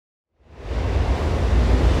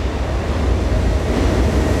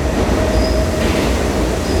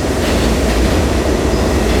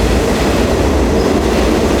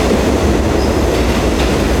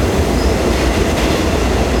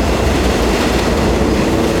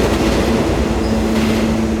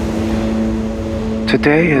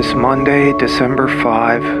Today is Monday, December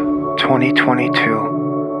 5,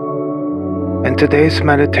 2022, and today's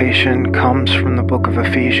meditation comes from the book of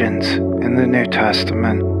Ephesians in the New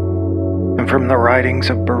Testament and from the writings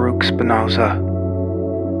of Baruch Spinoza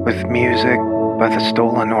with music by the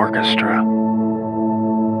Stolen Orchestra.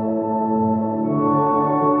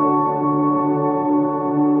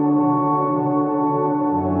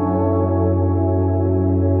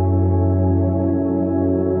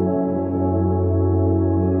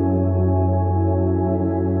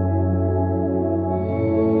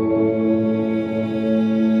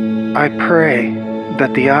 I pray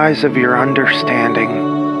that the eyes of your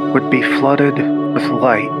understanding would be flooded with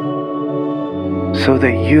light, so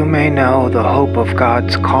that you may know the hope of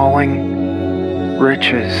God's calling,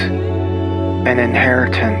 riches, and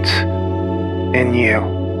inheritance in you.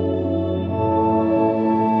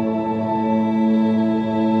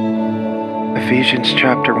 Ephesians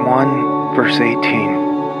chapter 1, verse 18.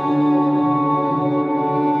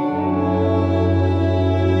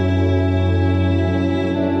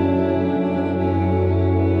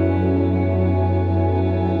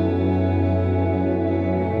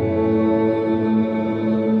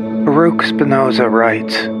 Baruch Spinoza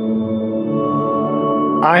writes,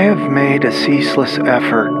 I have made a ceaseless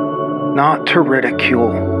effort not to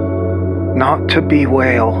ridicule, not to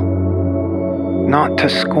bewail, not to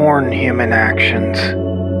scorn human actions,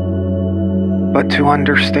 but to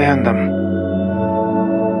understand them.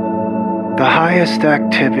 The highest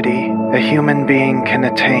activity a human being can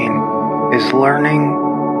attain is learning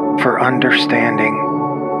for understanding,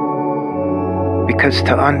 because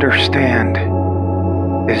to understand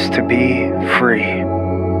is to be free.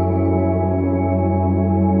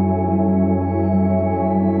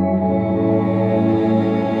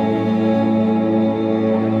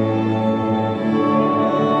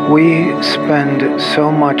 We spend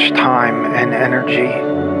so much time and energy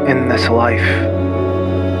in this life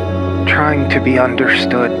trying to be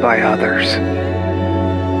understood by others.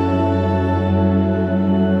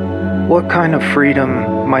 What kind of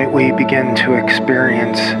freedom might we begin to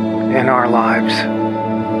experience in our lives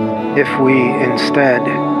if we instead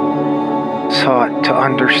sought to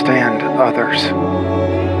understand others?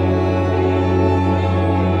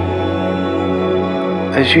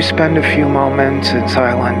 As you spend a few moments in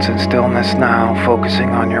silence and stillness now,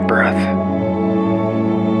 focusing on your breath,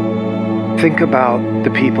 think about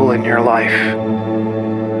the people in your life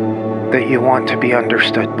that you want to be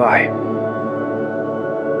understood by,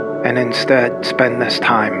 and instead spend this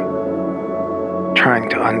time trying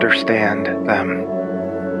to understand them.